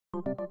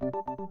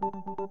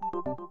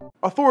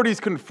Authorities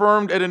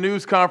confirmed at a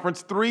news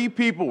conference 3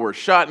 people were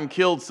shot and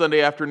killed Sunday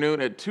afternoon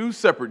at 2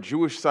 separate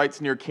Jewish sites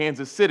near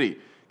Kansas City.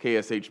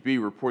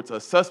 KSHB reports a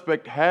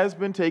suspect has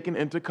been taken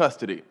into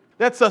custody.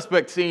 That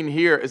suspect seen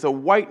here is a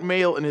white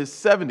male in his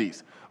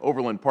 70s.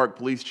 Overland Park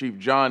Police Chief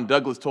John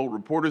Douglas told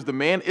reporters the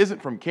man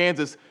isn't from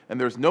Kansas and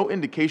there's no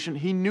indication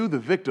he knew the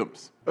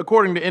victims.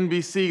 According to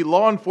NBC,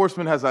 law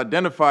enforcement has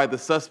identified the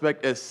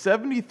suspect as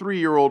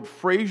 73-year-old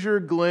Frazier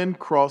Glenn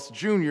Cross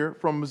Jr.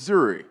 from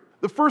Missouri.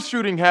 The first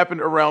shooting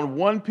happened around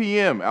 1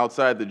 p.m.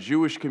 outside the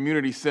Jewish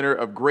Community Center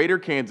of Greater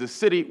Kansas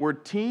City, where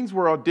teens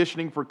were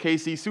auditioning for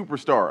KC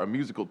Superstar, a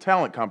musical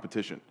talent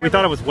competition. We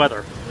thought it was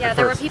weather. Yeah,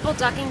 there were people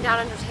ducking down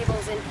under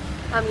tables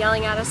and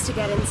yelling at us to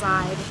get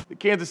inside. The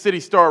Kansas City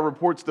Star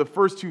reports the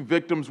first 2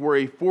 victims were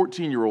a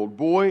 14-year-old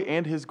boy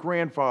and his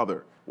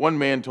grandfather. One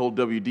man told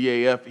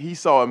WDAF he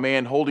saw a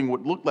man holding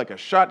what looked like a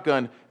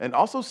shotgun and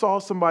also saw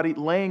somebody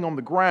laying on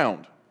the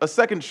ground. A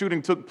second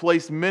shooting took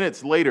place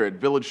minutes later at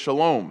Village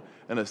Shalom,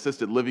 an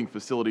assisted living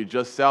facility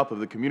just south of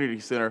the community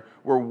center,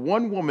 where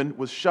one woman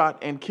was shot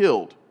and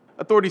killed.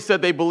 Authorities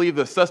said they believe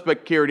the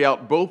suspect carried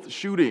out both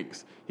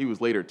shootings. He was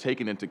later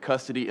taken into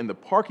custody in the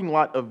parking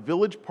lot of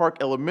Village Park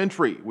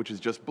Elementary, which is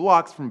just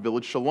blocks from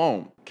Village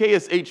Shalom.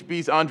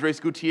 KSHB's Andres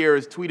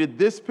Gutierrez tweeted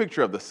this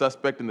picture of the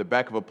suspect in the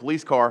back of a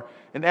police car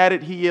and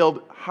added he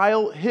yelled,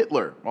 "Heil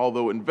Hitler,"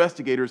 although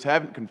investigators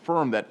haven't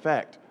confirmed that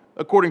fact.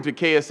 According to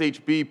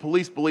KSHB,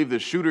 police believe the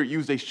shooter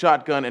used a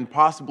shotgun and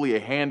possibly a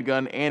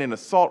handgun and an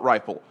assault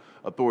rifle.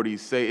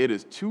 Authorities say it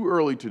is too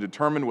early to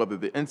determine whether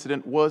the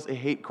incident was a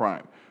hate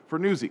crime. For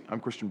Newsy,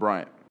 I'm Christian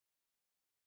Bryant.